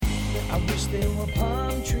there were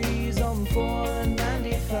palm trees on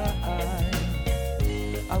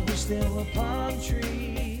 495. I wish there were palm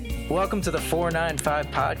trees. Welcome to the 495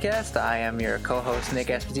 podcast. I am your co-host, Nick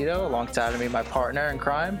Esposito. Alongside of me, my partner in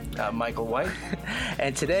crime, Michael White.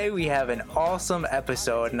 And today we have an awesome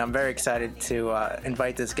episode, and I'm very excited to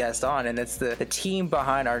invite this guest on. And it's the team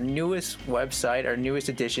behind our newest website, our newest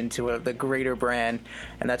addition to the Greater brand,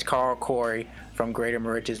 and that's Carl Corry from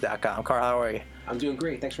GreaterMariches.com. Carl, how are you? I'm doing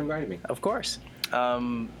great. Thanks for inviting me. Of course.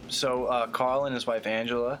 So Carl and his wife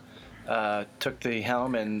Angela took the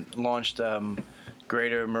helm and launched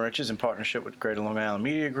Greater Mariches in partnership with Greater Long Island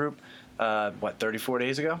Media Group. 34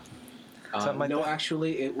 days ago? Something like that?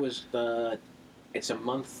 Actually, it's a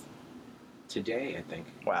month today, I think.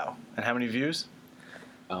 Wow. And how many views?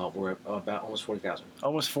 We're about almost 40,000.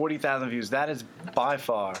 Almost 40,000 views. That is by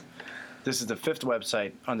far. This is the fifth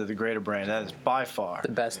website under the Greater brand. That is by far The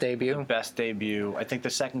best debut. I think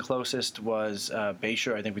the second closest was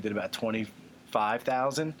Bayshore. I think we did about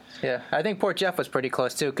 25,000. Yeah, I think Port Jeff was pretty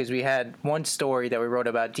close too, because we had one story that we wrote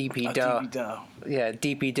about DP Dough. Yeah,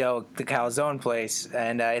 DP Dough, the calzone place,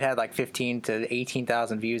 and it had like 15 to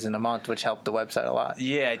 18,000 views in a month, which helped the website a lot.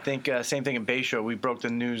 Yeah, I think same thing in Bayshore. We broke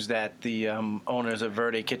the news that the owners of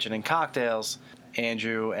Verde Kitchen and Cocktails,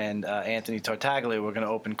 Andrew and Anthony Tartaglia, were going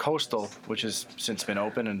to open Coastal, which has since been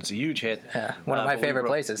open, and it's a huge hit. Yeah, one of my favorite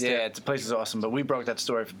places, too. Yeah, the place is awesome, but we broke that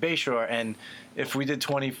story for Bayshore, and if we did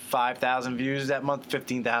 25,000 views that month,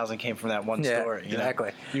 15,000 came from that one story.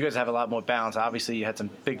 Exactly. You guys have a lot more balance. Obviously, you had some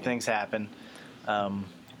big things happen.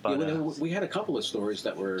 We had a couple of stories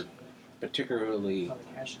that were particularly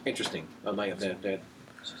interesting, that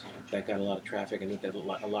got a lot of traffic and got a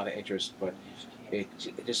lot of interest, but it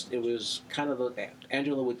was kind of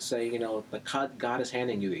Angela would say, the God is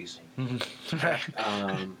handing you these. Right.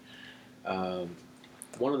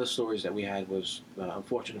 One of the stories that we had was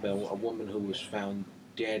unfortunate about a woman who was found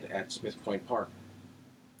dead at Smith Point Park.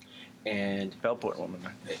 And Bellport woman,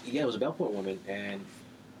 right? Yeah, it was a Bellport woman, and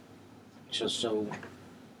so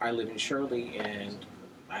I live in Shirley, and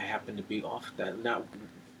I happened to be off that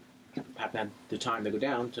had the time to go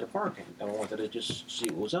down to the park, and I wanted to just see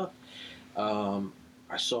what was up.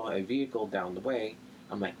 I saw a vehicle down the way.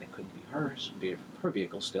 I'm like, that couldn't be hers. Be her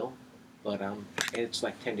vehicle still, but it's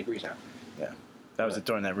like 10 degrees out. Yeah, that was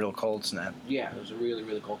during that real cold snap. Yeah, it was a really,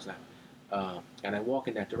 really cold snap. And I walk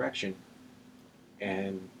in that direction,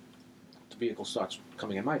 and the vehicle starts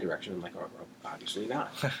coming in my direction. I'm like, oh, obviously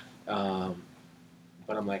not.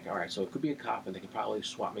 But I'm like, all right, so it could be a cop, and they could probably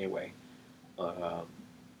swat me away.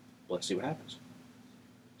 Let's see what happens.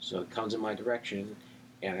 So it comes in my direction,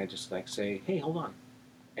 and I just say, hey, hold on.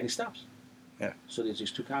 And he stops. Yeah. So there's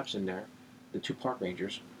these two cops in there, the two park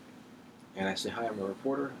rangers, and I say, hi, I'm a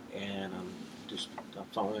reporter, and I'm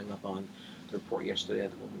following up on the report yesterday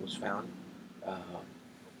that the woman was found.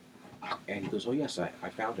 And he goes, oh, yes, I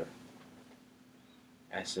found her.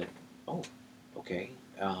 I said, oh, okay.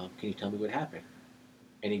 Can you tell me what happened?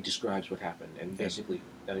 And he describes what happened. And basically,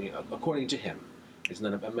 according to him, it's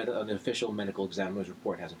not an official medical examiner's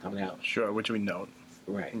report hasn't come out. Sure, which we note.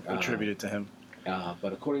 Right. Attributed to him.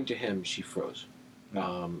 But according to him, she froze.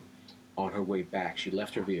 On her way back, she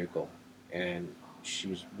left her vehicle, and she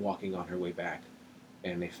was walking on her way back,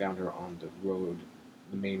 and they found her on the road,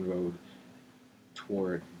 the main road,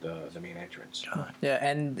 toward the main entrance. Yeah,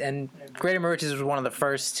 and Greater Mariches was one of the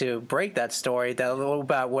first to break that story,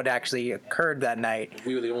 about what actually occurred that night.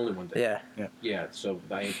 We were the only one that. Yeah. So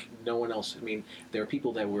no one else. I mean, there are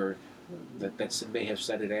people that may have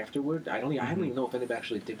said it afterward. I don't even know if anybody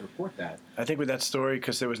actually did report that. I think with that story,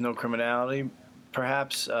 because there was no criminality,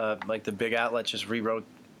 perhaps like the big outlets just rewrote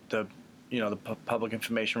the public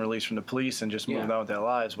information release from the police and just moved on with their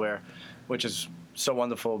lives, which is so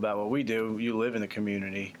wonderful about what we do. You live in the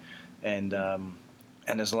community, and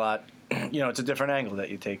there's a lot. It's a different angle that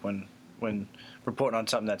you take when reporting on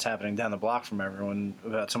something that's happening down the block from everyone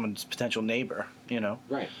about someone's potential neighbor.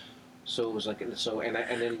 Right. So it was like and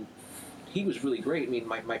then he was really great. I mean,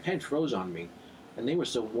 my pen froze on me, and they were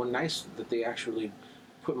so nice that they actually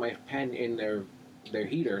put my pen in their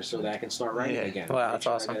heater so that I can start writing again. Wow, that's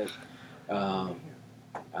awesome. I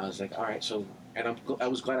was like, all right, so. And I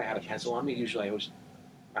was glad I had a pencil on me. Usually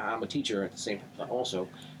I'm a teacher at the same time also.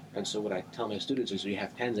 And so what I tell my students is you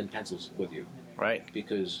have pens and pencils with you. Right.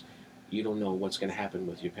 Because you don't know what's going to happen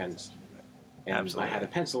with your pens. And Absolutely. I had a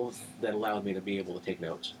pencil that allowed me to be able to take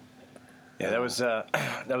notes. Yeah, that was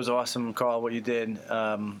awesome, Carl, what you did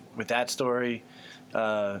with that story.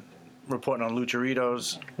 Reporting on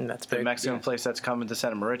Lucharitos, that's the big. Mexican place that's coming to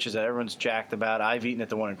Santa Mariches that everyone's jacked about. I've eaten at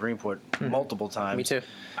the one in Greenport multiple times. Me too.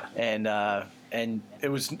 And it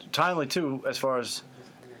was timely too, as far as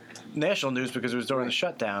national news because it was during the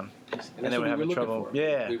shutdown, and they were having trouble.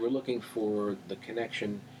 Yeah, we were looking for the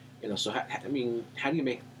connection. So how do you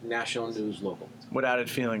make national news local without it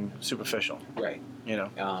feeling superficial? Right.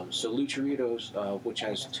 So Lucharitos, which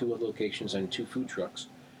has 2 locations and 2 food trucks,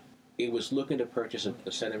 it was looking to purchase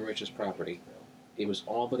a Center Rich's property. It was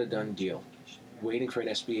all but a done deal, waiting for an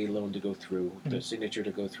SBA loan to go through, the signature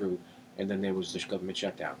to go through, and then there was this government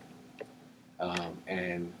shutdown,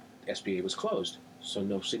 and SBA was closed, so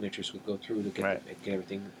no signatures could go through to get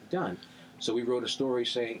everything done. So we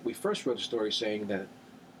first wrote a story saying that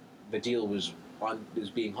the deal was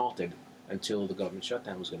being halted until the government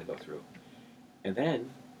shutdown was going to go through. And then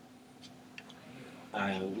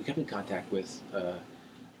we kept in contact with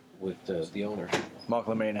the owner, Mark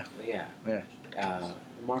Lamena. Yeah.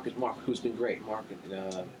 Mark, who's been great. Mark,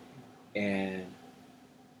 and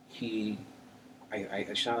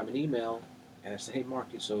I shot him an email, and I said, "Hey, Mark,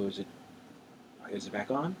 so is it back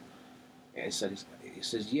on?" And he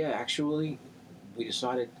says, "Yeah, actually, we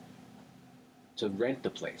decided to rent the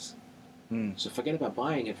place. So forget about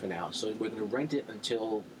buying it for now. So we're going to rent it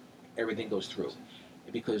until everything goes through."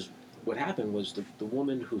 Because what happened was the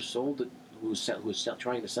woman who sold it, who was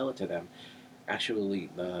trying to sell it to them, actually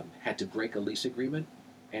had to break a lease agreement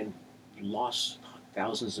and lost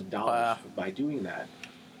thousands of dollars by doing that,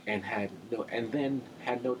 and then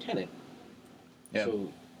had no tenant. Yep.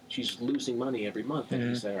 So she's losing money every month. And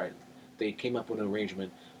he said, "All right." They came up with an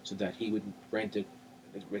arrangement so that he would rent it.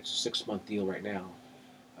 It's a 6-month deal right now.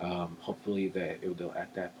 Hopefully,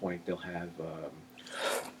 at that point they'll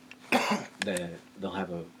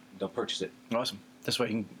purchase it. Awesome. This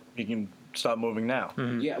way you can start moving now.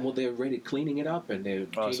 Yeah. Well, they're already cleaning it up and they're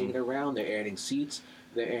changing it around. They're adding seats.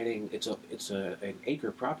 They're adding. It's an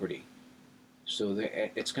acre property, so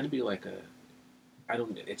it's going to be like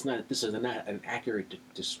It's not. This is not an accurate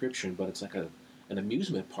description, but it's like an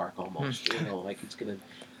amusement park almost. Like it's going to.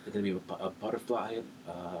 There's going to be a butterfly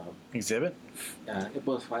exhibit. A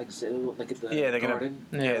butterfly exhibit, like at the garden.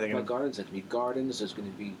 They're going to gardens. There's going to be gardens. There's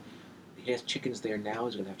going to be. He has chickens there now.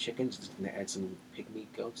 He's going to have chickens. He's going to add some pygmy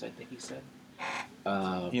goats, I think he said.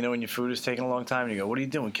 When your food is taking a long time, you go, "What are you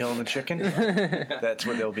doing? Killing the chicken?" That's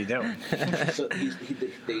what they'll be doing. So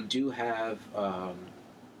they do have.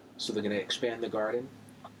 So they're going to expand the garden,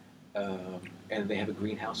 and they have a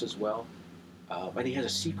greenhouse as well. And he has a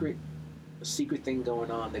secret thing going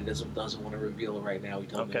on that he doesn't want to reveal right now. He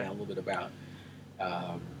told me a little bit about.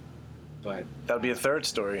 But that'll be a third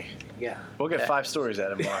story. Yeah, we'll get 5 stories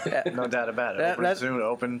out of Mark. No doubt about it. Open soon.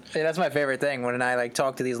 Open. Yeah, that's my favorite thing when I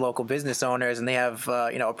talk to these local business owners and they have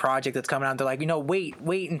a project that's coming out. They're like,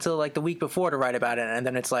 wait until the week before to write about it, and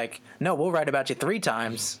then it's like, no, we'll write about you 3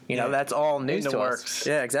 times. That's all news to works. us.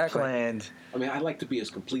 Yeah, exactly. Planned. I like to be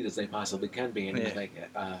as complete as they possibly can be, and he's like,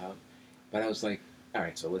 but I was like, all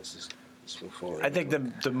right, so let's move forward. I think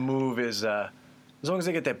the move is. As long as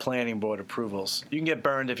they get their planning board approvals. You can get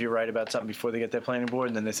burned if you write about something before they get their planning board,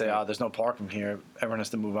 and then they say, there's no parking here. Everyone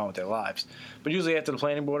has to move on with their lives. But usually after the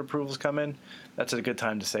planning board approvals come in, that's a good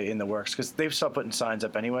time to say in the works, because they start putting signs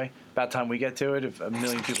up anyway. About the time we get to it, if 1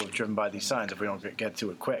 million people have driven by these signs, if we don't get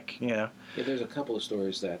to it quick, Yeah, there's a couple of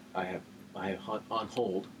stories that I have on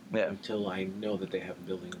hold until I know that they have a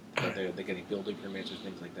building, that they're getting building permits and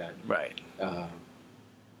things like that. Right.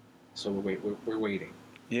 So we're waiting.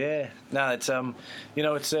 Yeah, no, it's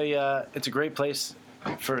it's a great place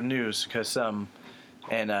for news because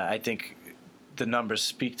and I think the numbers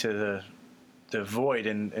speak to the void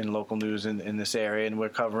in local news in this area, and we're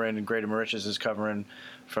covering, and Greater Mauritius is covering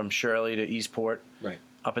from Shirley to Eastport, right,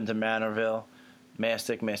 up into Manorville,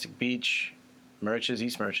 Mastic Beach, Mauritius,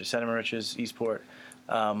 East Mauritius, Center Mauritius, Eastport.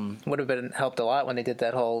 Would have been helped a lot when they did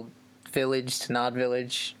that whole village to not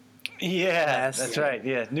village. Yeah, that's right.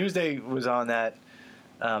 Yeah, Newsday was on that.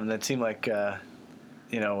 That seemed like, Dion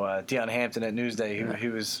Hampton at Newsday. He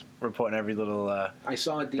was reporting every little I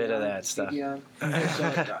saw bit of that stuff.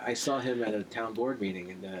 I saw him at a town board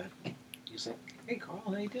meeting, and he's like, "Hey, Carl,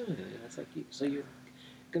 how you doing?" And I was like, "So you're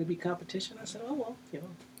going to be competition?" I said, "Oh, well, what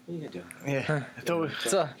are you going to do?" Yeah.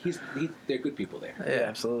 They're good people there. Yeah,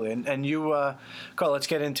 absolutely. And you, Carl, let's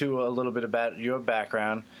get into a little bit about your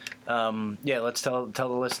background. Let's tell the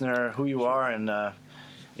listener who you are and,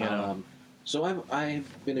 So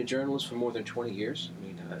I've been a journalist for more than 20 years.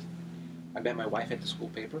 I met my wife at the school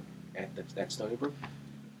paper at Stony Brook.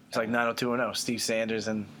 It's like 90210, Steve Sanders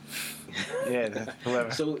and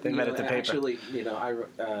whoever. So they met at the paper. Actually,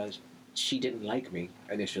 she didn't like me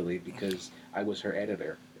initially because I was her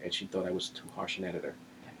editor, and she thought I was too harsh an editor.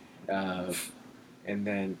 And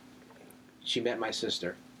then she met my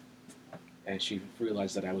sister, and she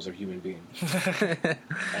realized that I was a human being.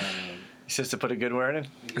 Sister put a good word in?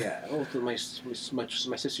 Yeah. Oh, my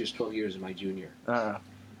sister's 12 years and my junior.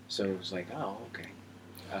 So it was like, oh, okay.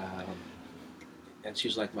 And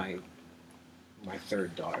she's like my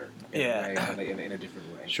third daughter. In a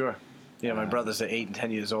different way. Sure. Yeah, my brothers are 8 and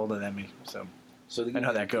 10 years older than me, so I know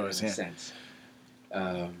how that goes. In a sense.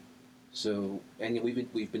 And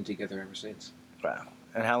we've been together ever since. Wow.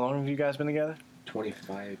 And how long have you guys been together?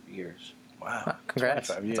 25 years. Wow. Congrats.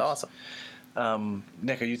 25 years. That's awesome.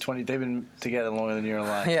 Nick, are you 20? They've been together longer than you're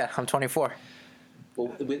alive. Yeah, I'm 24.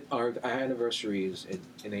 Well, our anniversary is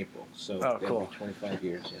in April, so cool. 25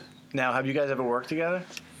 years. Yeah. Now, have you guys ever worked together?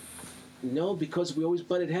 No, because we always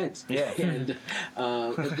butted heads. Yeah. And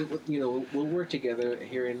we'll work together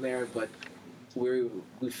here and there, but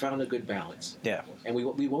we found a good balance. Yeah. And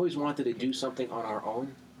we've always wanted to do something on our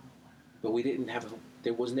own, but we didn't have.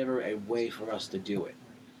 There was never a way for us to do it.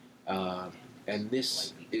 And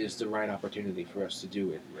this is the right opportunity for us to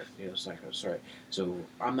do it with. It's like, oh, sorry. So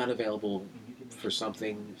I'm not available for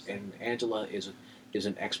something, and Angela is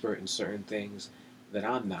an expert in certain things that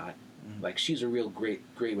I'm not. Mm-hmm. Like, she's a real great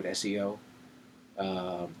with SEO,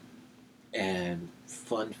 and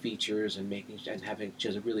fun features and she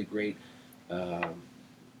has a really great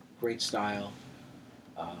style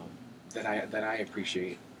that I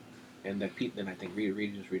appreciate, and that I think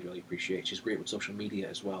readers really appreciate. She's great with social media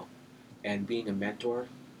as well. And being a mentor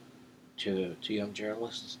to young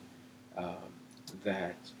journalists,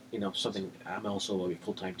 that something. I'm also a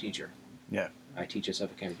full-time teacher. Yeah, I teach at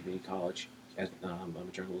Suffolk County Community College. I'm a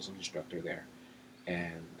journalism instructor there,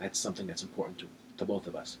 and that's something that's important to both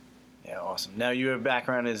of us. Yeah, awesome. Now, your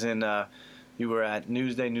background is in. You were at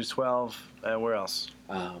Newsday, News 12. Where else?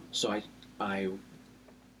 So I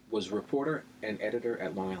was a reporter and editor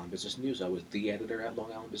at Long Island Business News. I was the editor at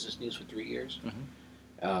Long Island Business News for 3 years. Mm-hmm.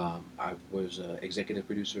 I was executive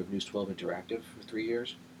producer of News 12 Interactive for 3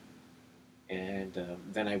 years. And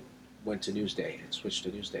then I went to Newsday and switched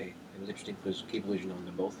to Newsday. It was interesting because Cablevision owned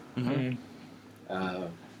them both. Mm-hmm.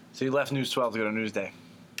 So you left News 12 to go to Newsday?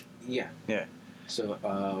 Yeah. Yeah.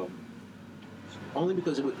 So only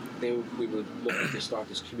because we were looking to start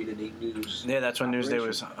this community news. Yeah, that's when operation. Newsday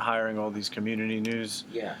was hiring all these community news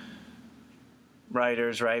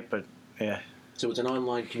writers, right? But, yeah. So it's an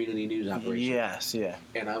online community news operation. Yes, yeah.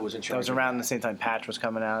 And I was in charge. That was around the same time Patch was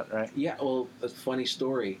coming out, right? Yeah, well, a funny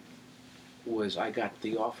story was I got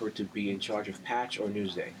the offer to be in charge of Patch or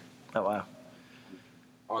Newsday. Oh, wow.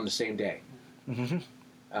 On the same day. Mm-hmm.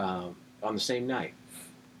 On the same night.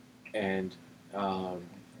 And it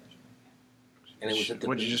was at the...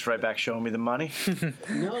 Would you just write back showing me the money?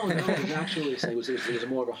 No, it was actually... It was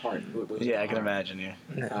more of a heart. Yeah, I can imagine, yeah.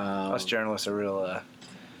 Us journalists are real...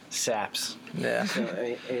 saps. Yeah.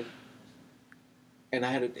 So, and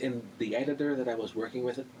I had the editor that I was working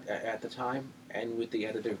with at the time, and with the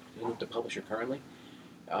editor, with the publisher currently,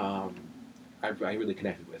 I really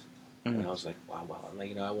connected with, and I was like, wow,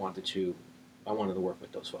 and, I wanted to work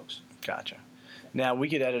with those folks. Gotcha. Now we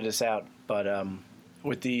could edit this out, but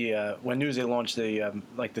with the when Newsday launched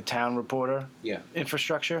the town reporter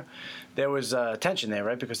infrastructure, there was tension there,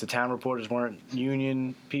 right? Because the town reporters weren't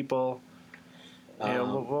union people.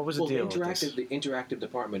 What was the deal with this? The interactive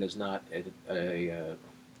department is not interactive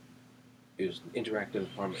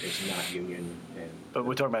department is not union. But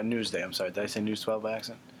we're talking about Newsday. I'm sorry, did I say News 12 by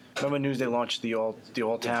accident? Remember when Newsday launched the all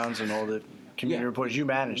towns and all the community reporters? You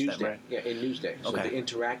managed Newsday, that, right? Yeah, in Newsday. So the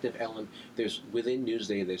interactive element, within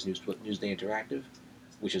Newsday, there's Newsday Interactive,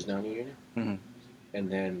 which is non-union,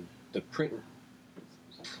 and then the print,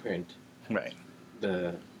 right?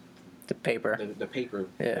 The paper, the paper,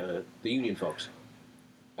 the union folks.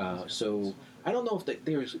 So I don't know if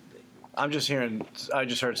there's. I just heard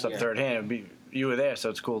stuff third hand. You were there, so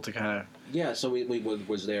it's cool to kind of. Yeah, so we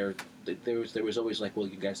was there. There was always like, well,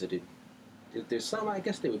 you guys did. There's some. I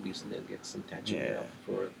guess there would be get some tension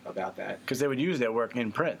about that because they would use their work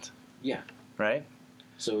in print. Yeah. Right.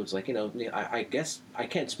 So it's like I guess I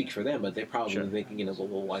can't speak for them, but they're probably thinking well,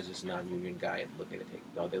 why is this non-union guy looking to take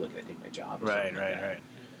my job? Right.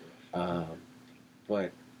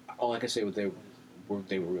 But all I can say was they were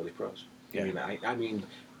really pros. Yeah. I mean,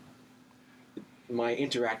 my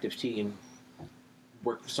interactive team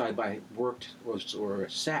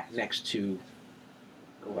sat next to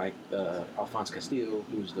like Alphonse Castillo,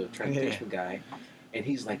 who's the transportation guy, and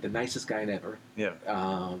he's like the nicest guy ever. Yeah.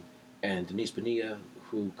 And Denise Bonilla,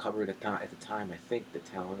 who covered at the time, I think the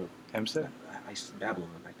town of Hempstead,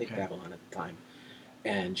 Babylon. I think Babylon at the time,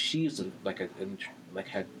 and she's had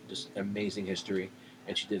this amazing history,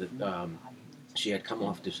 and she did she had come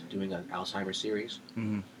off just doing an Alzheimer's series.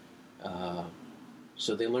 Mm-hmm.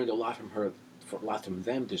 So they learned a lot from her for a lot from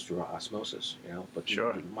them just through osmosis, you know. But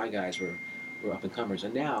Sure. my guys were up and comers,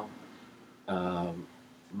 and now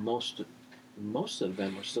most of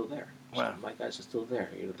them are still there. Wow. So my guys are still there.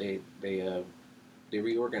 You know, they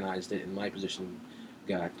reorganized it, and my position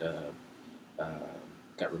got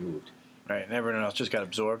removed. Right, and everyone else just got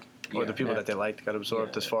absorbed, or Yeah. the people that they liked got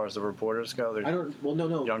absorbed. Yeah. As far as the reporters go, I don't. Well,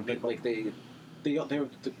 no. Young people? Like they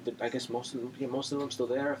I guess most of them still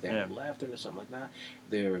there. If they haven't Yeah. left or something like that,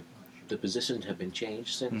 the positions have been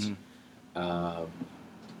changed since. Mm-hmm.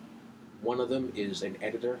 One of them is an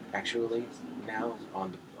editor, actually, now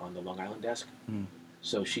on the Long Island desk. Mm.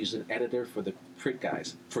 So she's an editor for the print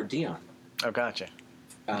guys for Dion. Oh, gotcha.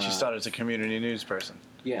 And she started as a community news person.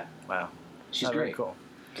 Yeah, Wow. she's Very great. cool.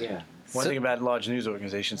 Yeah. One thing about large news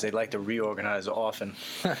organizations, they like to reorganize often.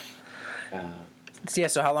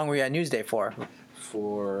 So how long were you at Newsday for?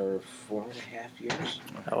 For 4.5 years.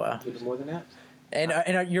 Oh, wow. A little more than that.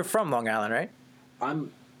 And you're from Long Island, right?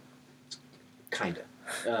 I'm kinda.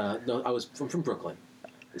 No, I was from Brooklyn.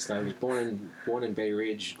 So I was born in Bay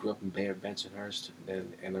Ridge, grew up in Bensonhurst,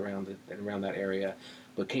 and around that area,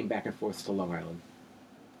 but came back and forth to Long Island.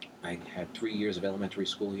 I had 3 years of elementary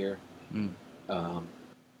school here. Mm.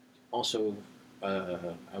 Also,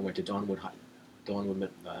 I went to Dawnwood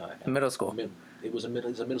Middle school. It's a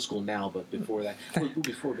middle school now, but before that,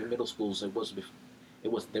 before the middle schools,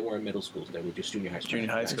 they weren't middle schools. They were just junior high schools.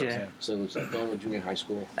 Junior high schools, Yeah. yeah. So it was Dawnwood Junior High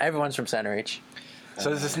School. Everyone's from Center H. So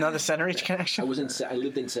is this another Center Each connection? I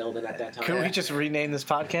lived in Selden at that time. Could we just rename this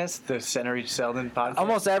podcast the Center Each Selden podcast?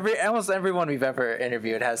 Almost everyone we've ever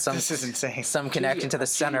interviewed has some This is insane. some connection to the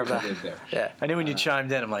center of I the. lived there. Yeah. I knew when you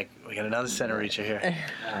chimed in, I'm like, we got another Center Eacher here.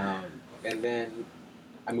 And then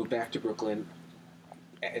I moved back to Brooklyn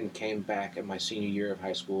and came back in my senior year of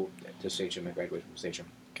high school to Sachem. I graduated from Sachem.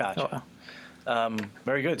 Gotcha. Oh, wow.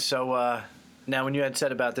 Very good. So now when you had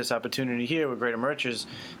said about this opportunity here with Greater Merchers,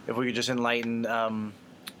 if we could just enlighten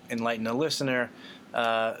the listener.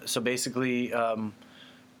 So basically,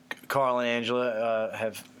 Carl and Angela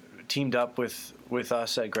have teamed up with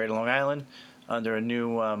us at Greater Long Island under a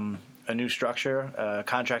new structure,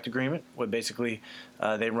 contract agreement, where basically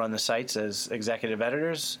they run the sites as executive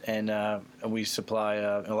editors, and we supply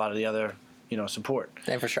a lot of the other support.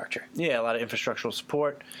 Infrastructure. Yeah, a lot of infrastructural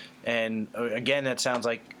support. And again, that sounds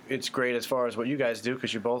like it's great as far as what you guys do,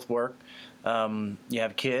 because you both work. You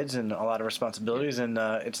have kids and a lot of responsibilities, and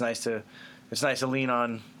it's nice to lean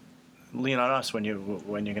on us when you're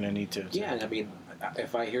going to need to. Yeah, and I mean,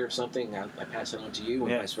 if I hear something, I pass it on to you,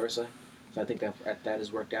 and vice versa. So I think that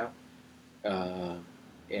has worked out.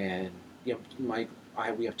 And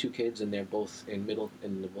we have 2 kids, and they're both in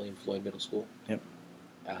the William Floyd Middle School. Yep.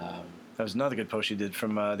 That was another good post you did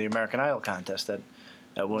from the American Idol contest at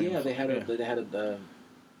William. Yeah, they had a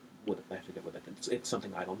I forget what that is. It's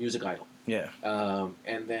something Idol, Music Idol. Yeah.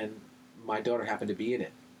 And then my daughter happened to be in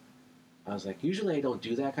it. I was like, usually I don't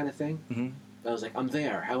do that kind of thing. Mm-hmm. I was like, I'm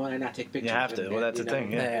there. How would I not take pictures? You have to. Well, that's the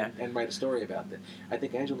thing. Yeah. And write a story about it. I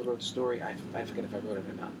think Angela wrote the story. I forget if I wrote it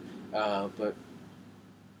or not. But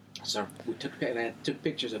so we took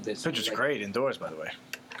pictures of this. Pictures are great indoors, by the way.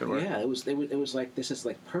 Good work. Yeah, it was like, this is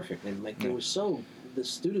like perfect, and like the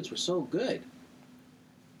students were so good.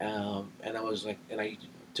 And I was like, and I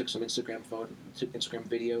took some Instagram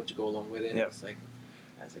video to go along with it. Yep. It's like,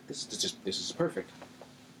 I was like, this is perfect.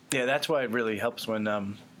 Yeah, that's why it really helps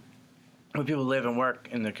when people live and work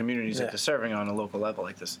in the communities that they're serving on a local level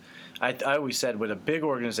like this. I always said with a big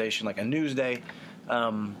organization like a Newsday,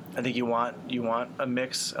 I think you want a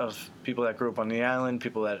mix of people that grew up on the island,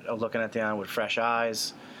 people that are looking at the island with fresh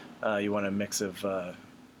eyes. You want a mix of,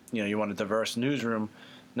 you want a diverse newsroom,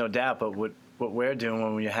 no doubt. But what we're doing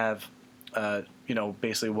when we have,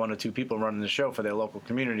 basically 1 or 2 people running the show for their local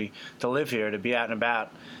community, to live here, to be out and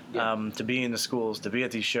about, to be in the schools, to be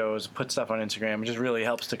at these shows, put stuff on Instagram, it just really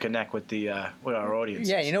helps to connect with with our audience.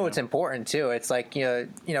 Yeah, what's important too. It's like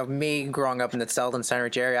me growing up in the Selden Center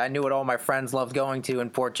area, I knew what all my friends loved going to in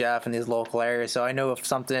Port Jeff and these local areas. So I knew if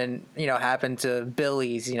something happened to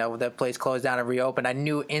Billy's, that place closed down and reopened, I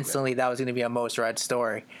knew instantly that was going to be a most read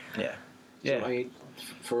story. Yeah. So, I mean,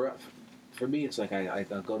 for me, it's like I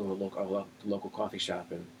go to a local coffee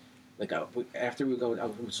shop, and like after we go,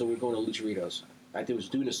 so we're going to Lucharitos. I was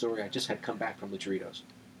doing a story. I just had come back from Lucharitos,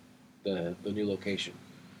 the new location.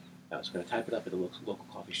 I was going to type it up at a local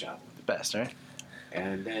coffee shop. The best, right?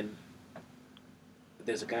 And then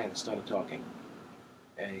there's a guy that started talking,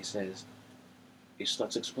 and he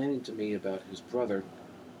starts explaining to me about his brother.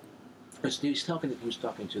 He was talking to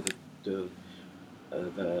the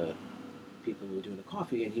people who were doing the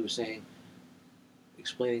coffee, and he was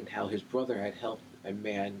explaining how his brother had helped a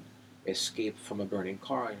man escape from a burning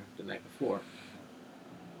car the night before.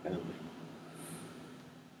 And I'm like,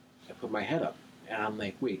 I put my head up, and I'm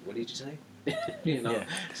like, wait, what did you say? You know. Yeah.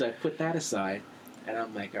 So I put that aside, and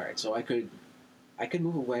I'm like, all right. So I could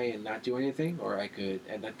move away and not do anything, or I could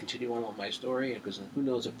and not continue on with my story, because who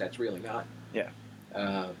knows if that's real or not. Yeah.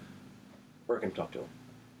 Or I can talk to him,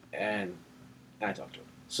 and I talked to him.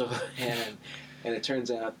 So and it turns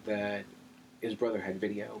out that his brother had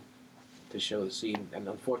video to show the scene, and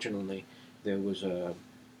unfortunately, there was a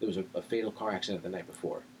fatal car accident the night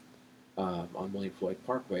before on William Floyd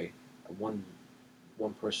Parkway. One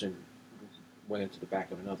person went into the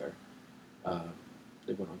back of another.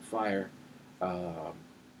 They went on fire.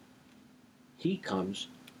 He comes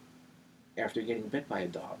after getting bit by a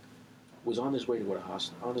dog. Was on his way to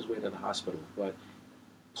the hospital, but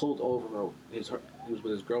pulled over. He was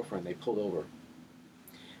with his girlfriend. They pulled over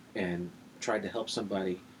and tried to help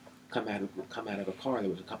somebody come out of a car. There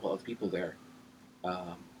was a couple other people there.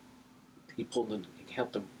 He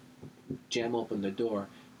helped them jam open the door.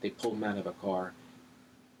 They pulled him out of a car,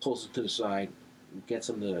 pulls him to the side, gets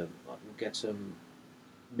him,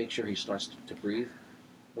 make sure he starts to breathe.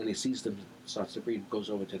 When he sees them starts to breathe, goes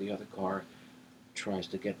over to the other car, tries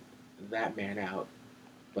to get that man out,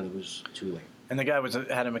 but it was too late. And the guy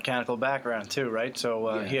had a mechanical background too, right?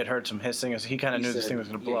 So Yeah. He had heard some hissing. He kind of knew this thing was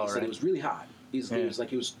going to blow, he said right? it was really hot. It was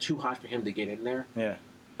like it was too hot for him to get in there. Yeah.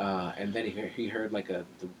 And then he heard like the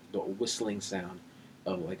whistling sound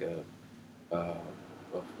of like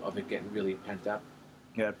of it getting really pent up.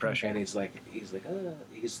 Yeah, pressure. And he's like,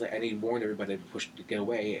 and he warned everybody to get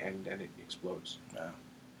away, and it explodes.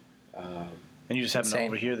 Wow. And you just happen to insane.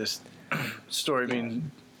 overhear this story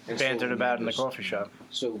being And bantered so about in the coffee shop.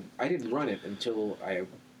 So I didn't run it until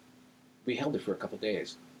we held it for a couple of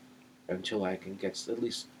days, until I can get at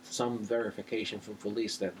least some verification from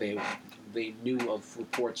police that they knew of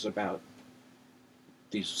reports about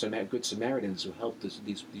these Good Samaritans who helped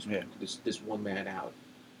this one man out,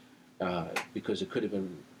 because it could have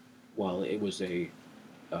been, well, it was a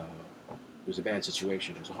bad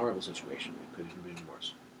situation. It was a horrible situation. It could have been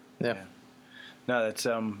worse. Yeah. No, that's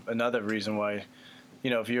another reason why,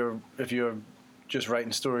 if you're just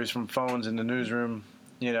writing stories from phones in the newsroom,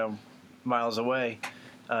 miles away,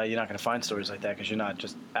 you're not going to find stories like that because you're not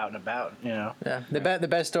just out and about, Yeah. The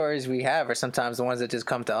best stories we have are sometimes the ones that just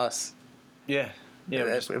come to us. Yeah. Yeah.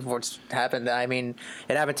 That's what's happened. I mean,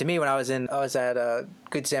 it happened to me when I was at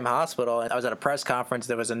Good Sam Hospital, and I was at a press conference.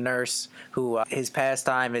 There was a nurse who his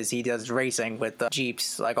pastime is he does racing with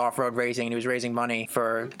Jeeps, like off-road racing, and he was raising money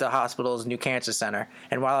for the hospital's new cancer center.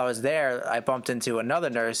 And while I was there, I bumped into another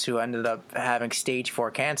nurse who ended up having stage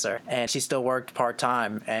 4 cancer, and she still worked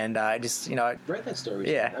part-time. And I just, I read that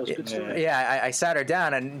story. Yeah, That was a good story. Yeah, I sat her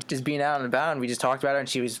down, and just being out and about, and we just talked about her, and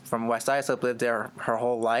she was from West Islip, lived there her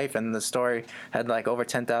whole life, and the story had like over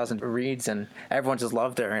 10,000 reads, and everyone just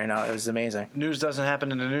loved her. It was amazing. News doesn't happen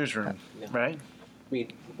in the newsroom, Yeah. right? I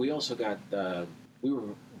mean, we also got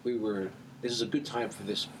we were. This is a good time for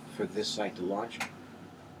this site to launch,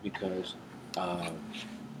 because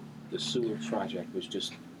the sewer project was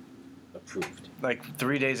just approved. Like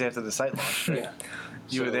 3 days after the site launch, right? Yeah.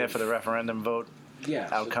 You were there for the referendum vote. Yeah.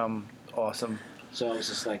 Outcome, awesome. So I was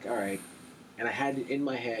just like, all right, and I had in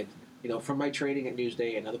my head, from my training at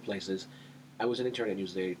Newsday and other places, I was an intern at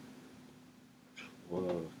Newsday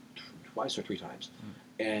twice or 3 times,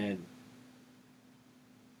 and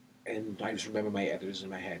I just remember my editors in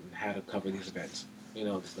my head and how to cover these events.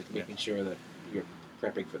 Just like making sure that you're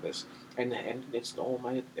prepping for this, and it's all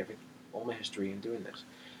my history in doing this.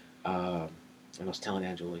 And I was telling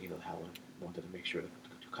Angela, how I wanted to make sure to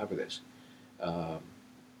cover this, and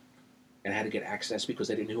I had to get access because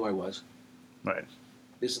they didn't know who I was. Right.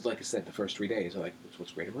 This is, like I said, the first 3 days. I'm like,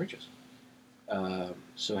 what's Greater Merchants?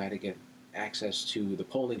 So I had to get access to the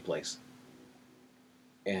polling place,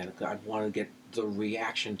 and I wanted to get the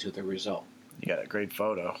reaction to the result. You got a great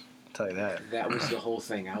photo, I'll tell you that. That was the whole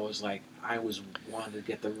thing. I wanted to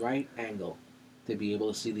get the right angle to be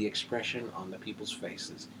able to see the expression on the people's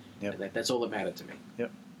faces. Yep. And that's all that mattered to me.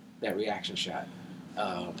 Yep. That reaction shot,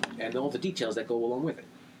 and all the details that go along with it.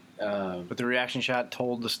 But the reaction shot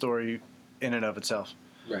told the story in and of itself.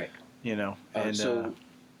 Right. And so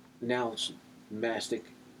now Mastic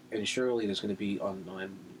and Shirley is going to be on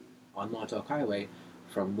Montauk Highway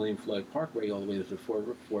from William Floyd Parkway all the way to the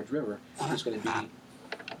Forge River. There's going to be,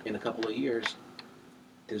 in a couple of years,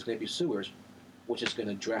 there's going to be sewers, which is going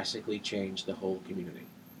to drastically change the whole community.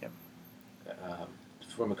 Yep.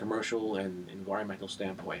 From a commercial and environmental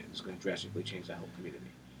standpoint, it's going to drastically change the whole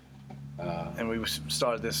community. And we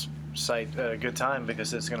started this site at a good time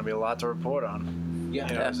because there's going to be a lot to report on. Yeah.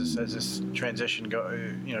 As this transition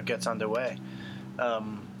gets underway.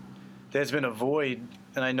 There's been a void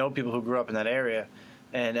and I know people who grew up in that area,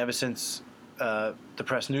 and ever since the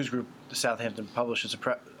Press News Group, the Southampton Publishers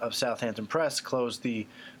of Southampton Press, closed the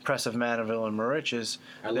Press of Manorville and Moriches,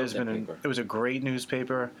 it was a great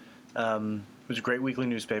newspaper. It was a great weekly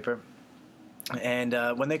newspaper, and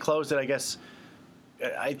when they closed it,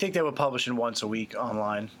 I think they were publishing once a week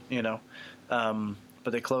online,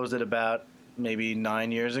 but they closed it about maybe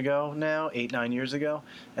 9 years ago now, 8-9 years ago,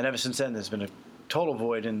 and ever since then there's been a total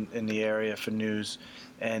void in the area for news,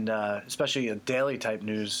 and especially a daily type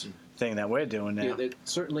news thing that we're doing now. Yeah,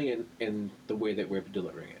 certainly in the way that we're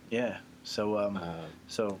delivering it. Yeah, so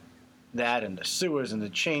so that and the sewers and the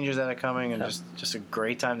changes that are coming, and just a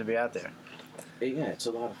great time to be out there. Yeah, it's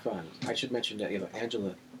a lot of fun. I should mention that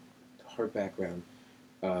Angela, her background.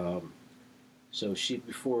 So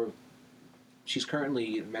she's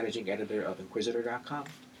currently managing editor of Inquisitor.com,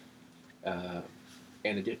 and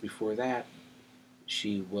before that,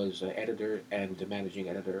 she was editor and the managing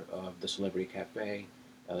editor of the Celebrity Cafe.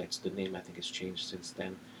 It's the name, I think, has changed since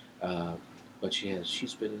then. But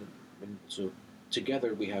she's been so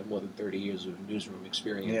together we have more than 30 years of newsroom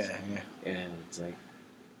experience. Yeah. And it's like,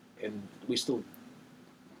 and we still,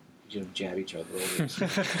 jab each other over. So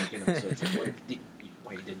it's like,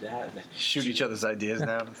 why you did that? Shoot each other's ideas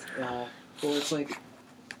now. Well, it's like,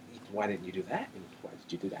 why didn't you do that? And why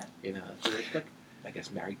did you do that? So it's like, I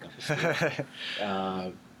guess married couples.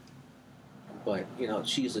 But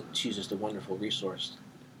she's just a wonderful resource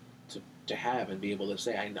to have and be able to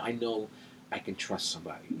say, I know I can trust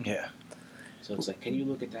somebody. Yeah. So it's like, can you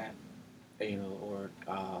look at that, or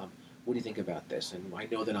what do you think about this? And I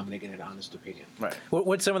know that I'm going to get an honest opinion. Right.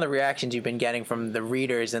 What's some of the reactions you've been getting from the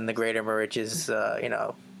readers in the Greater Moriches,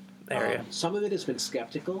 area? Some of it has been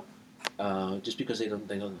skeptical, just because they don't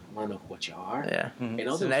want to know what you are. Yeah. And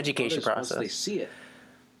It's an education process. Once they see it,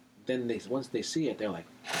 once they see it, they're like,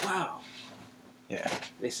 wow. Yeah.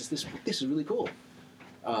 This is really cool.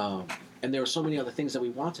 And there are so many other things that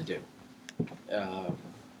we want to do.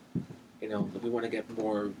 We want to get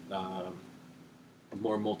more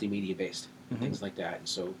multimedia based, things like that. And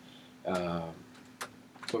so,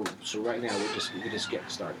 so right now we're just getting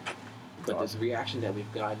started. But awesome. The reaction that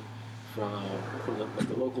we've gotten from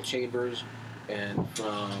the local chambers and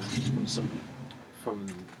from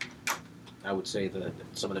I would say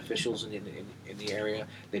some of the officials in the area,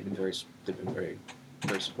 they've been very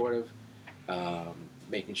very supportive,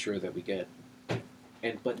 making sure that we get.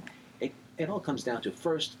 But it all comes down to,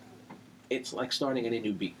 first, it's like starting in a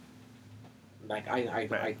new beat. Like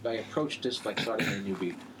I approached this like starting in a new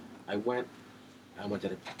beat. I went to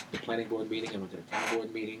the planning board meeting. I went to the town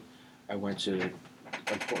board meeting. I went to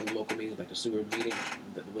important local meetings like the sewer meeting.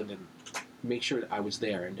 And make sure that I was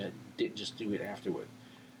there and didn't just do it afterward.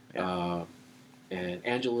 Yeah. And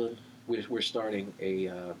Angela, we're starting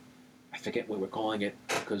I forget what we're calling it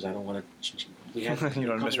because I don't want to. We had you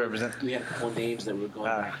don't misrepresent. We had a couple of names that were going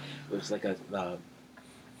back. It was like we're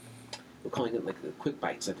calling it like the Quick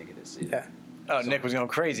Bites, I think it is. Yeah. Oh, so, Nick was going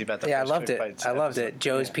crazy about that. Yeah, I loved it. I loved it.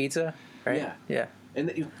 Joe's Pizza, right? Yeah. Yeah.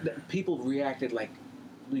 And people reacted like,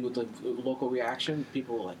 with the local reaction,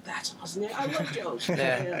 people were like, "That's awesome! I love Joe's."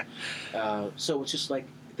 Yeah. So it's just like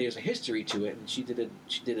there's a history to it, and she did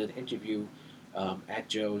an interview at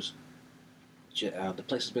Joe's. The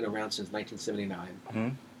place has been around since 1979.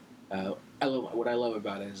 Mm-hmm. What I love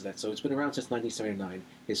about it is that it's been around since 1979.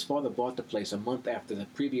 His father bought the place a month after the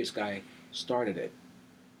previous guy started it.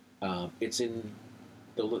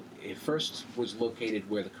 It first was located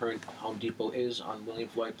where the current Home Depot is on William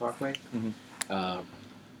Floyd Parkway. Mm-hmm.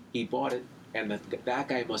 He bought it, and that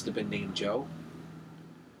guy must have been named Joe,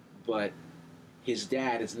 but his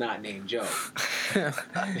dad is not named Joe.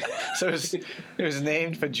 So it was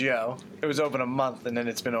named for Joe. It was open a month, and then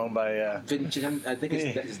it's been owned by... I think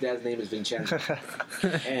his dad's name is Vincenzo.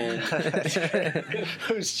 And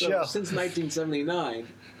who's Joe? Since 1979,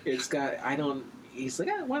 it's got... He's like,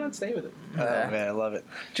 why not stay with him? Oh, man, I love it.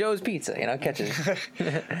 Joe's Pizza, catches.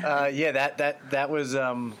 Yeah, that was...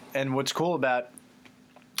 and what's cool about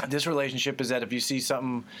this relationship is that if you see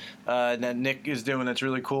something that Nick is doing that's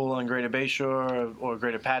really cool on Greater Bayshore or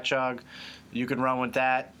Greater Patchogue, you can run with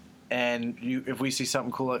that. And if we see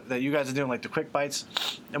something cool that you guys are doing, like the Quick Bites,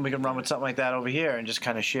 and we can run with something like that over here and just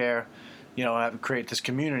kind of share, create this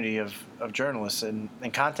community of journalists and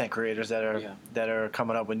content creators that are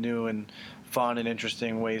coming up with new and fun and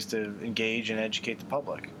interesting ways to engage and educate the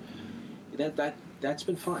public. That's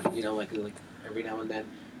been fun. Like every now and then.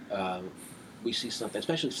 We see something,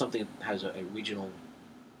 especially if something has a regional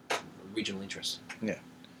interest. Yeah,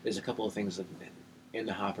 there's a couple of things in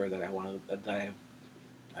the hopper that I want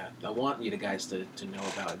you guys to know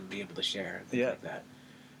about and be able to share and things like that.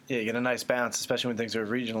 Yeah, you get a nice balance, especially when things are of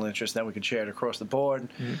regional interest. Then we can share it across the board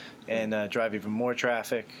and drive even more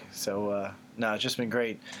traffic. So, no, it's just been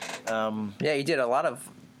great. Yeah, you did a lot of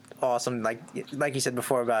awesome, like you said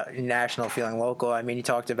before about national feeling local. I mean, you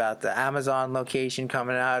talked about the Amazon location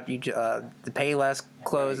coming out. You the Payless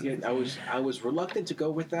closed. Yeah, I was reluctant to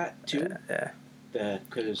go with that too. Yeah.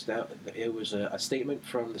 Because it was a statement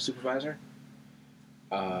from the supervisor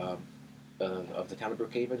of the town of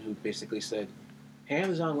Brookhaven, who basically said, "Hey,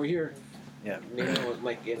 Amazon, we're here." Yeah.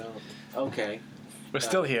 Okay. We're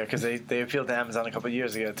still here because they appealed to Amazon a couple of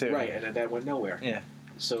years ago, too. Right, and that went nowhere. Yeah.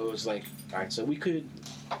 So it was like, all right, so we could.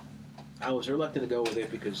 I was reluctant to go with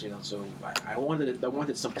it because so I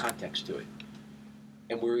wanted some context to it,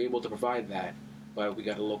 and we were able to provide that. But we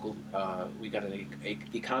got a local, we got an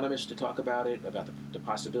economist to talk about it, about the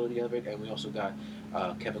possibility of it, and we also got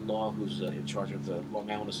Kevin Law, who's in charge of the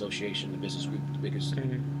Long Island Association, the business group, the biggest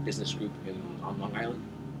business group on Long Island,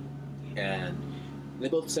 and they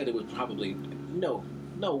both said it was probably no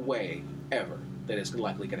way ever that it's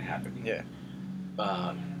likely going to happen. Yeah.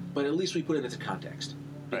 But at least we put it into context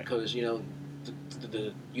because you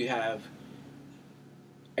have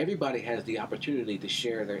everybody has the opportunity to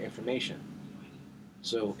share their information.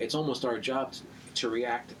 So it's almost our job to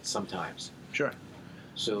react sometimes. Sure.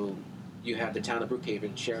 So you have the town of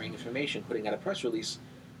Brookhaven sharing information, putting out a press release,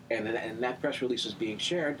 and that press release is being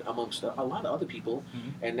shared amongst a lot of other people,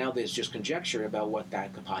 and now there's just conjecture about what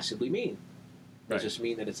that could possibly mean. Does this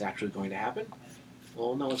mean that it's actually going to happen?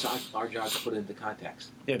 Well, no, it's our job to put it into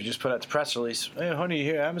context. Yeah, if you just put out the press release, hey, honey, you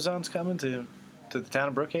hear Amazon's coming to the town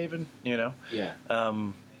of Brookhaven, Yeah.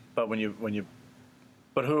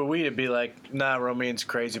 But who are we to be like, nah, Romean's a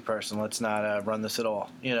crazy person. Let's not run this at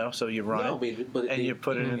all. So you run you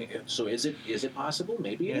put it in. So is it possible?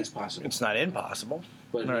 Maybe it is possible. It's not impossible.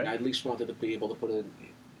 But I at least wanted to be able to put it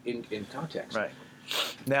in context. Right.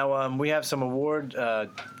 Now we have some award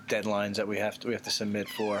deadlines that we have to submit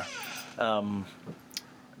for the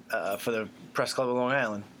Press Club of Long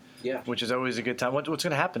Island. Yeah. Which is always a good time. What's going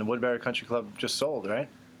to happen? The Woodbury Country Club just sold, right?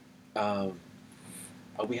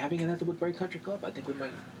 Are we having it at the Woodbury Country Club? I think we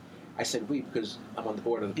might. I said we because I'm on the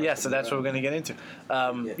board of the. Yeah, so that's what we're going to get into.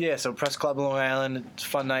 So Press Club of Long Island, it's a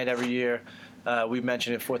fun night every year. We've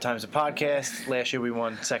mentioned it 4 times a podcast. Last year we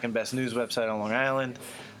won second best news website on Long Island,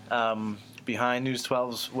 behind News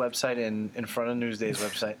 12's website and in front of Newsday's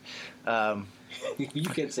website. You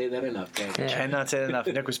can't say that enough, Dan. Yeah. Cannot say that enough.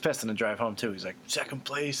 Nick was pissed on the drive home too. He's like, second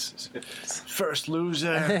place, first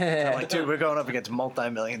loser. I'm like, dude, we're going up against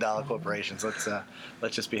multi-million-dollar corporations.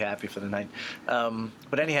 Let's just be happy for the night.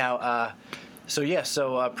 But anyhow,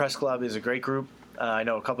 Press Club is a great group. I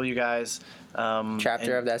know a couple of you guys.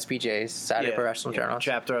 Chapter of the SPJ, Society of Professional Journalists.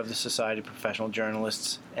 Chapter of the Society of Professional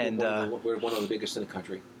Journalists, and we're one of the biggest in the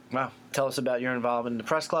country. Wow! Tell us about your involvement in the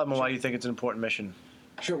Press Club and why you think it's an important mission.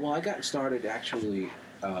 Sure. Well, I got started actually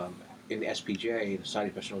in the SPJ, the Society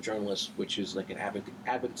of Professional Journalists, which is like an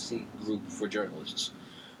advocacy group for journalists,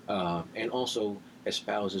 and also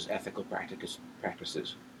espouses ethical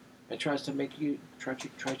practices, and tries to make you try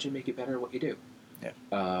to make it better at what you do.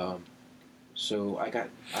 Yeah. So I got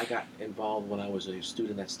involved when I was a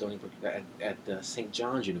student at Stony Brook at St.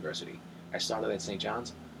 John's University. I started at St.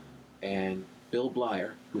 John's, and Bill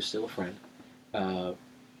Blyer, who's still a friend,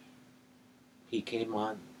 he came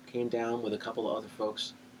down with a couple of other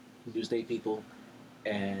folks, Newsday people,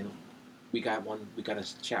 and we got a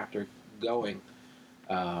chapter going,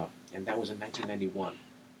 and that was in 1991.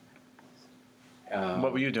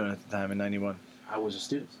 What were you doing at the time in '91? I was a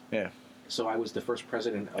student. Yeah. So I was the first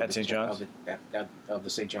president of at St. John's? of the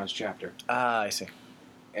St. John's chapter. Ah, I see.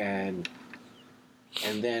 And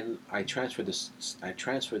then I transferred to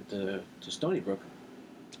Stony Brook,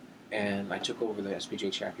 and I took over the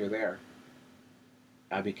SPJ chapter there.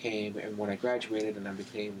 And when I graduated, I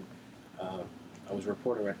was a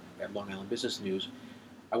reporter at Long Island Business News.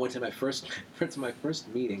 I went to my first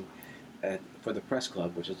meeting for the Press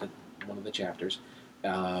Club, which is one of the chapters,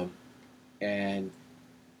 and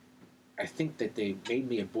I think that they made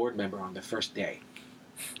me a board member on the first day.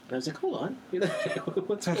 And I was like, hold on,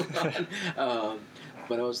 what's going on?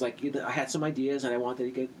 But I was like, I had some ideas and I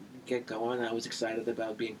wanted to get going. I was excited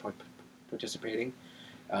about being participating.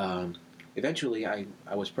 Eventually, I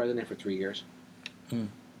was president for 3 years,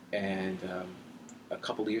 and a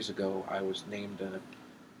couple of years ago, I was named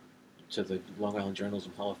to the Long Island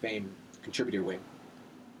Journalism Hall of Fame contributor wing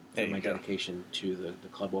for my dedication to the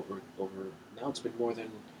club over. Now it's been more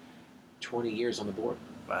than 20 years on the board.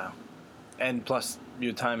 Wow. And plus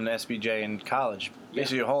your time in SBJ in college.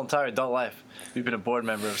 Basically your whole entire adult life. You've been a board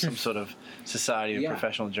member of some sort of society of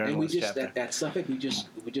professional journalists. And we just, at Suffolk,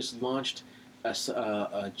 we just launched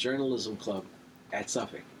a journalism club at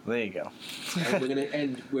Suffolk. There you go.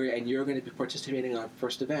 And you're gonna be participating in our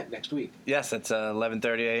first event next week. Yes, it's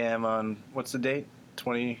 11:30 a.m. on what's the date?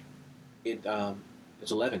 20.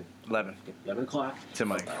 It's 11 o'clock. To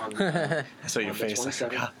Mike. I saw your face.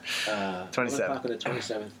 27th. 27th. 11 o'clock on the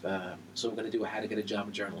 27th. So we're going to do how to get a job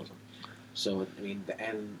in journalism. So, I mean,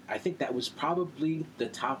 and I think that was probably the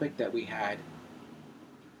topic that we had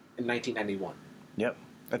in 1991. Yep.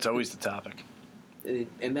 That's always the topic.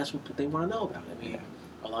 And that's what they want to know about. I mean,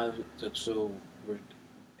 a lot of it, so we're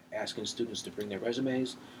asking students to bring their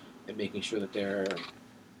resumes and making sure that they're,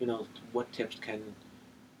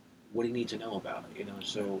 what do you need to know about it?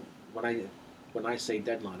 So when I say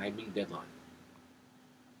deadline, I mean deadline.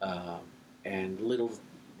 And the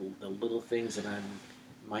little things that I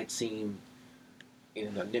might seem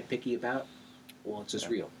nitpicky about, well, it's just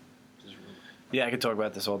real. Yeah, I could talk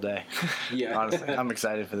about this all day. Yeah. Honestly, I'm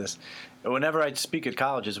excited for this. Whenever I speak at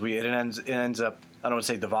colleges, it ends up, I don't want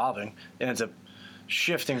to say devolving, it ends up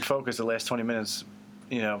shifting focus the last 20 minutes.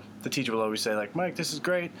 The teacher will always say, like, Mike, this is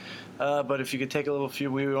great, but if you could take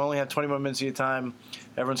we only have 20 more minutes of your time.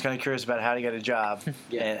 Everyone's kind of curious about how to get a job.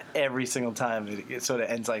 Yeah. And every single time it sort of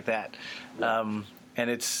ends like that. Yeah. And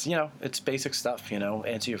it's, it's basic stuff,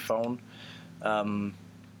 answer your phone.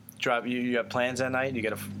 You have plans that night, you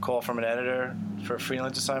get a call from an editor for a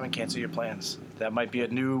freelance assignment, cancel your plans. That might be a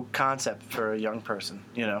new concept for a young person,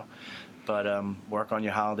 but work on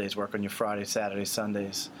your holidays, work on your Fridays, Saturdays,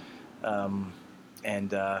 Sundays. And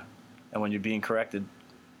when you're being corrected,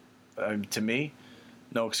 to me,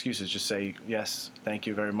 no excuses. Just say, yes, thank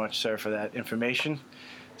you very much, sir, for that information.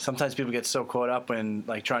 Sometimes people get so caught up in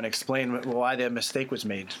trying to explain why their mistake was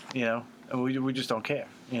made, and we just don't care,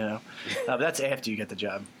 But that's after you get the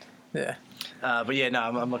job. Yeah. But yeah, no,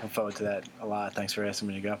 I'm looking forward to that a lot. Thanks for asking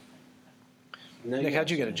me to go. No, Nick, how'd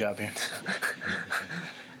you get a job here?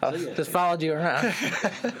 Just followed you around.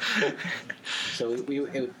 So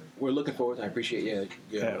we're looking forward. I appreciate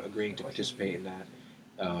you agreeing to participate in that.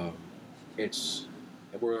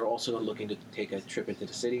 We're also looking to take a trip into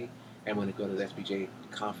the city, and want to go to the SBJ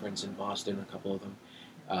conference in Boston, a couple of them.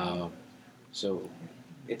 So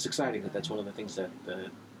it's exciting that's one of the things that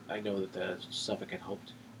I know that the Suffolk had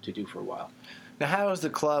hoped to do for a while. Now, how has the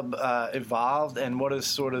club evolved, and what is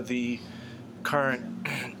sort of the current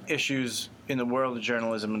issues in the world of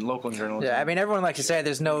journalism and local journalism? Yeah, I mean, everyone likes to say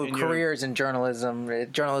there's no careers in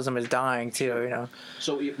journalism. Journalism is dying too,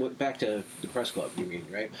 So back to the press club, you mean,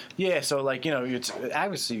 right? Yeah. So it's an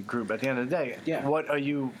advocacy group. At the end of the day, Yeah. What are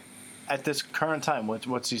you at this current time?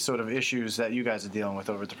 What's the sort of issues that you guys are dealing with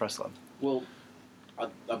over at the press club? Well,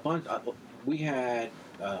 a bunch. We had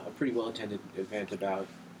a pretty well attended event about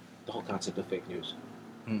the whole concept of fake news,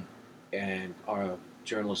 and our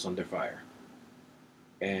journalists under fire.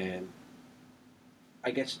 And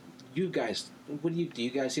I guess you guys, do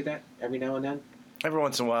you guys see that every now and then? Every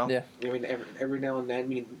once in a while. Yeah. I mean, every now and then. I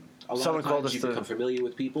mean, a lot Someone of called times us you become familiar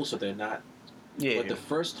with people, so they're not. Yeah. But the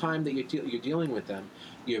first time that you're dealing with them,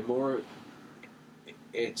 you're more.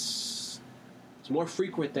 It's more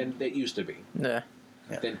frequent than it used to be. Yeah.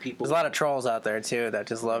 Than people. There's a lot of trolls out there too that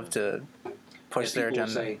just love to push their people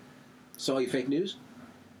agenda. Say, "Saw you fake news."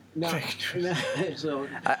 No, so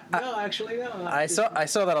no, actually no. I saw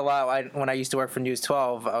that a lot. When I used to work for News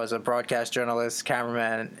 12, I was a broadcast journalist,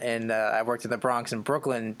 cameraman, and I worked in the Bronx and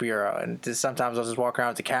Brooklyn bureau. And sometimes I'll just walk around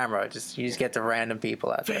with the camera. You just get the random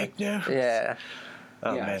people out there. Fake news. Yeah.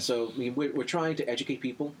 Oh, yeah. man. So I mean, we're trying to educate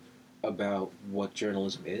people about what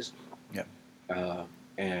journalism is. Yeah.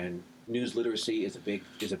 And news literacy is a big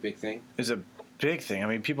thing. Is a big thing. I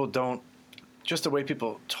mean, people don't. Just the way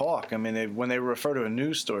people talk. I mean, when they refer to a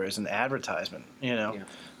news story as an advertisement, Yeah.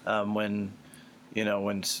 when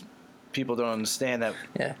people don't understand that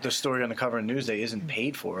the story on the cover of Newsday isn't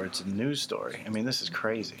paid for, it's a news story. I mean, this is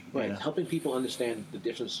crazy. Right, helping people understand the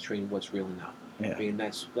difference between what's real and not. Yeah. I mean,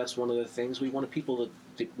 that's one of the things we want people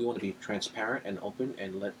we want to be transparent and open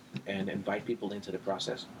and invite people into the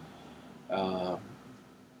process.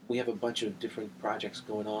 We have a bunch of different projects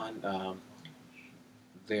going on.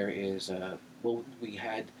 There is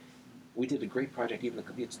we did a great project. Even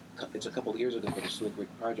it's a couple of years ago, but it's still a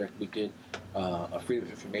great project. We did a freedom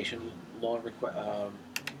of information law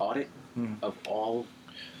audit of all.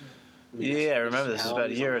 Yeah, I remember this is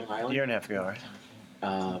about a year and a half ago,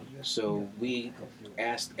 right? So we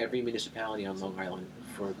asked every municipality on Long Island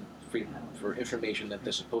for information that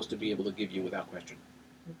they're supposed to be able to give you without question.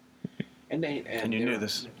 And you knew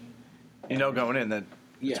this. Going in that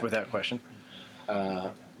it's without question.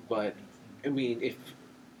 But I mean,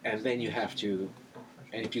 then you have to,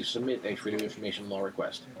 and if you submit a freedom of information law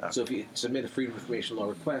request. So if you submit a freedom of information law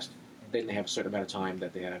request, then they have a certain amount of time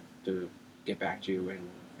that they have to get back to you, and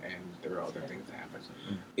there are other things that happen.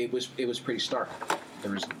 It was pretty stark.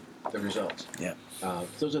 The results. Yeah.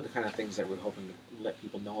 Those are the kind of things that we're hoping to let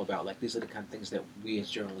people know about. Like, these are the kind of things that we as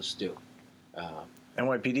journalists do.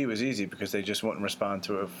 NYPD was easy because they just wouldn't respond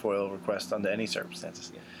to a FOIL request under any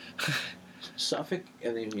circumstances. Yeah. Suffolk,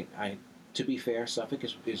 and I mean, to be fair, Suffolk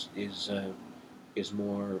is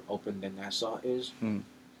more open than Nassau is.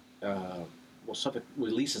 Well, Suffolk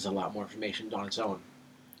releases a lot more information on its own,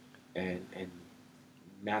 and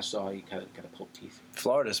Nassau, you kind of got to pull teeth.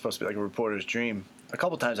 Florida is supposed to be like a reporter's dream. A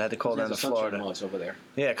couple times I had to call down to Florida. It's over there.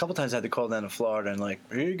 Yeah, a couple times I had to call down to Florida and like,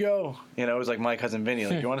 here you go. You know, it was like my cousin Vinny,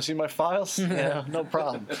 like, you want to see my files? Yeah, no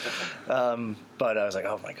problem. But I was like,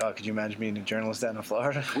 oh my God, could you imagine being a journalist down in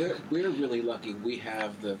Florida? We're really lucky. We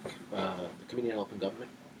have the Committee on Open Government.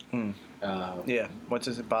 Yeah, what's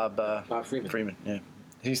his Bob Freeman. Freeman, yeah.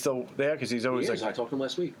 He's still there because he's always like. I talked to him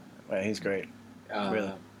last week. Yeah, he's great.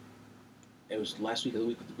 Really. It was last week or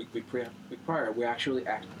the week prior. We actually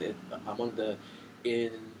acted among the.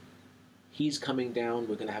 He's coming down.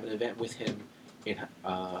 We're going to have an event with him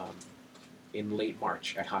in late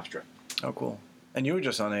March at Hofstra. Oh, cool. And you were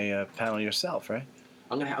just on a panel yourself, right?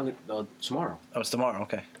 I'm gonna tomorrow. Oh, it's tomorrow.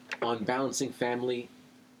 Okay. On balancing family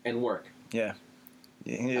and work. Yeah.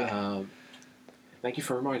 Yeah. Thank you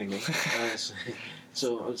for reminding me.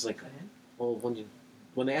 So I was like, well,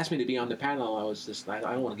 when they asked me to be on the panel, I was just I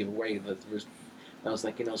don't want to give away the. I was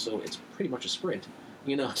like, so it's pretty much a sprint,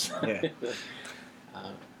 Yeah.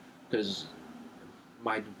 Because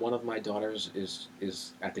one of my daughters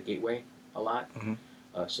is at the Gateway a lot,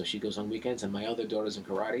 so she goes on weekends, and my other daughter's in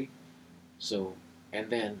karate, so and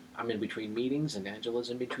then I'm in between meetings, and Angela's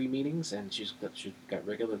in between meetings, and she's got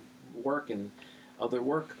regular work and other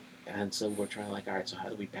work, and so we're trying all right, so how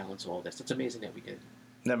do we balance all this? It's amazing that we did.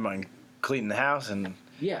 Never mind cleaning the house and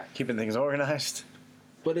keeping things organized.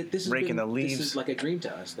 But this is like a dream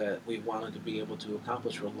to us that we wanted to be able to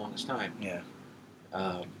accomplish for the longest time. Yeah.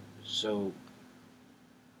 So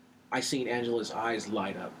I seen Angela's eyes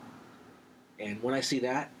light up, and when I see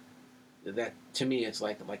that to me it's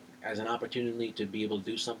like as an opportunity to be able to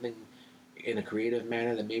do something in a creative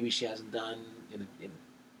manner that maybe she hasn't done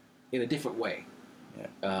in a different way.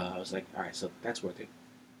 Yeah. I was like, all right, so that's worth it.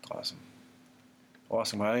 Awesome.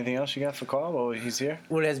 Well, anything else you got for Carl while he's here?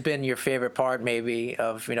 What has been your favorite part, maybe,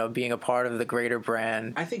 of being a part of the greater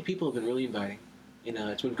brand? I think people have been really inviting.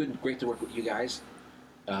 It's been great to work with you guys.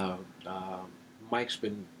 Mike's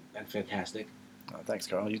been fantastic. Oh, thanks,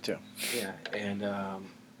 Carl. You too. Yeah, and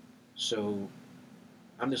so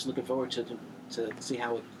I'm just looking forward to seeing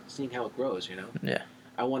how it grows. Yeah.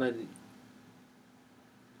 I want to.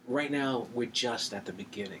 Right now, we're just at the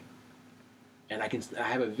beginning, and I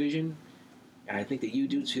have a vision, and I think that you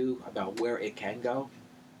do too, about where it can go.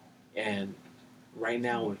 And right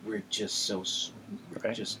now, we're just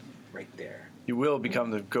just right there. You will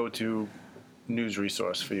become the go-to news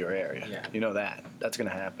resource for your area. Yeah. You know that. That's going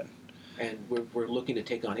to happen. And we're looking to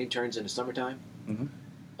take on interns in the summertime.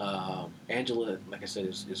 Mm-hmm. Angela, like I said,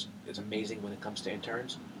 is amazing when it comes to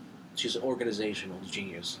interns. She's an organizational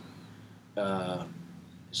genius.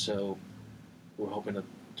 So we're hoping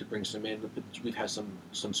to bring some in. We've had some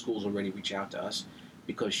schools already reach out to us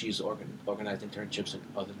because she's organized internships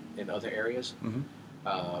in other areas. Mm-hmm.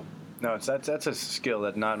 No, that's a skill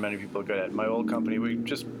that not many people are good at. My old company, we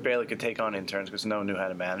just barely could take on interns because no one knew how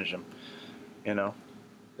to manage them. No,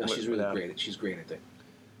 she's really great. She's great at that.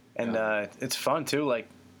 And it's fun too. Like,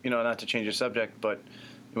 not to change the subject, but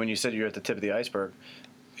when you said you're at the tip of the iceberg,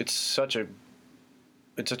 it's such a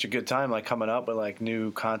good time, like coming up with like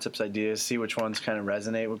new concepts, ideas, see which ones kind of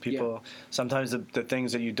resonate with people. Yeah. Sometimes the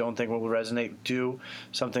things that you don't think will resonate do.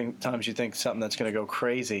 Sometimes you think something that's going to go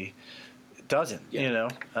crazy. Doesn't.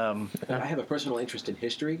 I have a personal interest in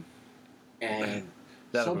history, and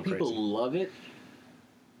some people love it,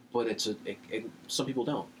 but some people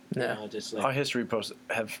don't. Yeah. Our history posts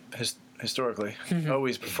have historically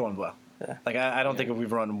always performed well. Yeah. Like I don't think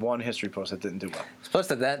we've run one history post that didn't do well. Supposed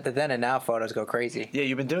to the then and now photos go crazy. Yeah,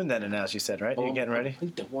 you've been doing then and now, as you said, right? You're getting ready. I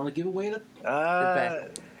don't want to give away the.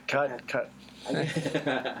 Cut.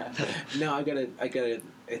 No, I got an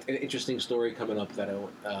interesting story coming up that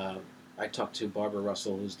I talked to Barbara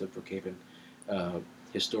Russell, who's the Brookhaven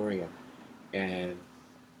historian, and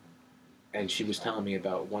she was telling me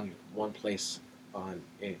about one place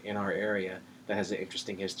in our area that has an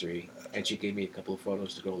interesting history, and she gave me a couple of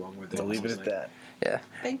photos to go along with it. We'll leave it at that. Yeah.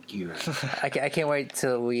 Thank you. I can't wait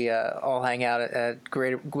till we all hang out at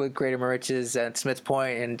Greater Moriches at Smith's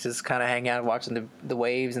Point and just kind of hang out watching the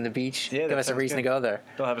waves and the beach. Yeah, Give us a reason to go there.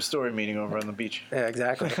 They'll have a story meeting over on the beach. Yeah,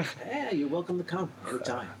 exactly. Yeah, you're welcome to come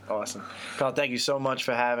anytime. Awesome. Carl, thank you so much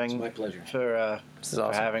for having. It's my pleasure. This is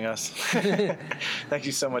awesome. For having us. Thank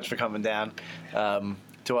you so much for coming down.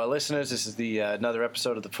 To our listeners, this is another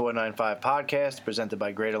episode of the 495 podcast presented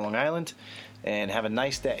by Greater Long Island. And have a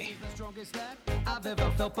nice day. The strongest that I've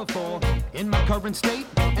ever felt before. In my current state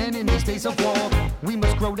and in these days of war, we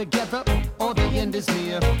must grow together or the end is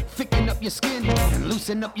near. Thicken up your skin and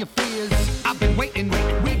loosen up your fears. I've been waiting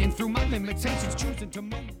through my limitations, choosing to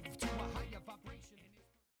move.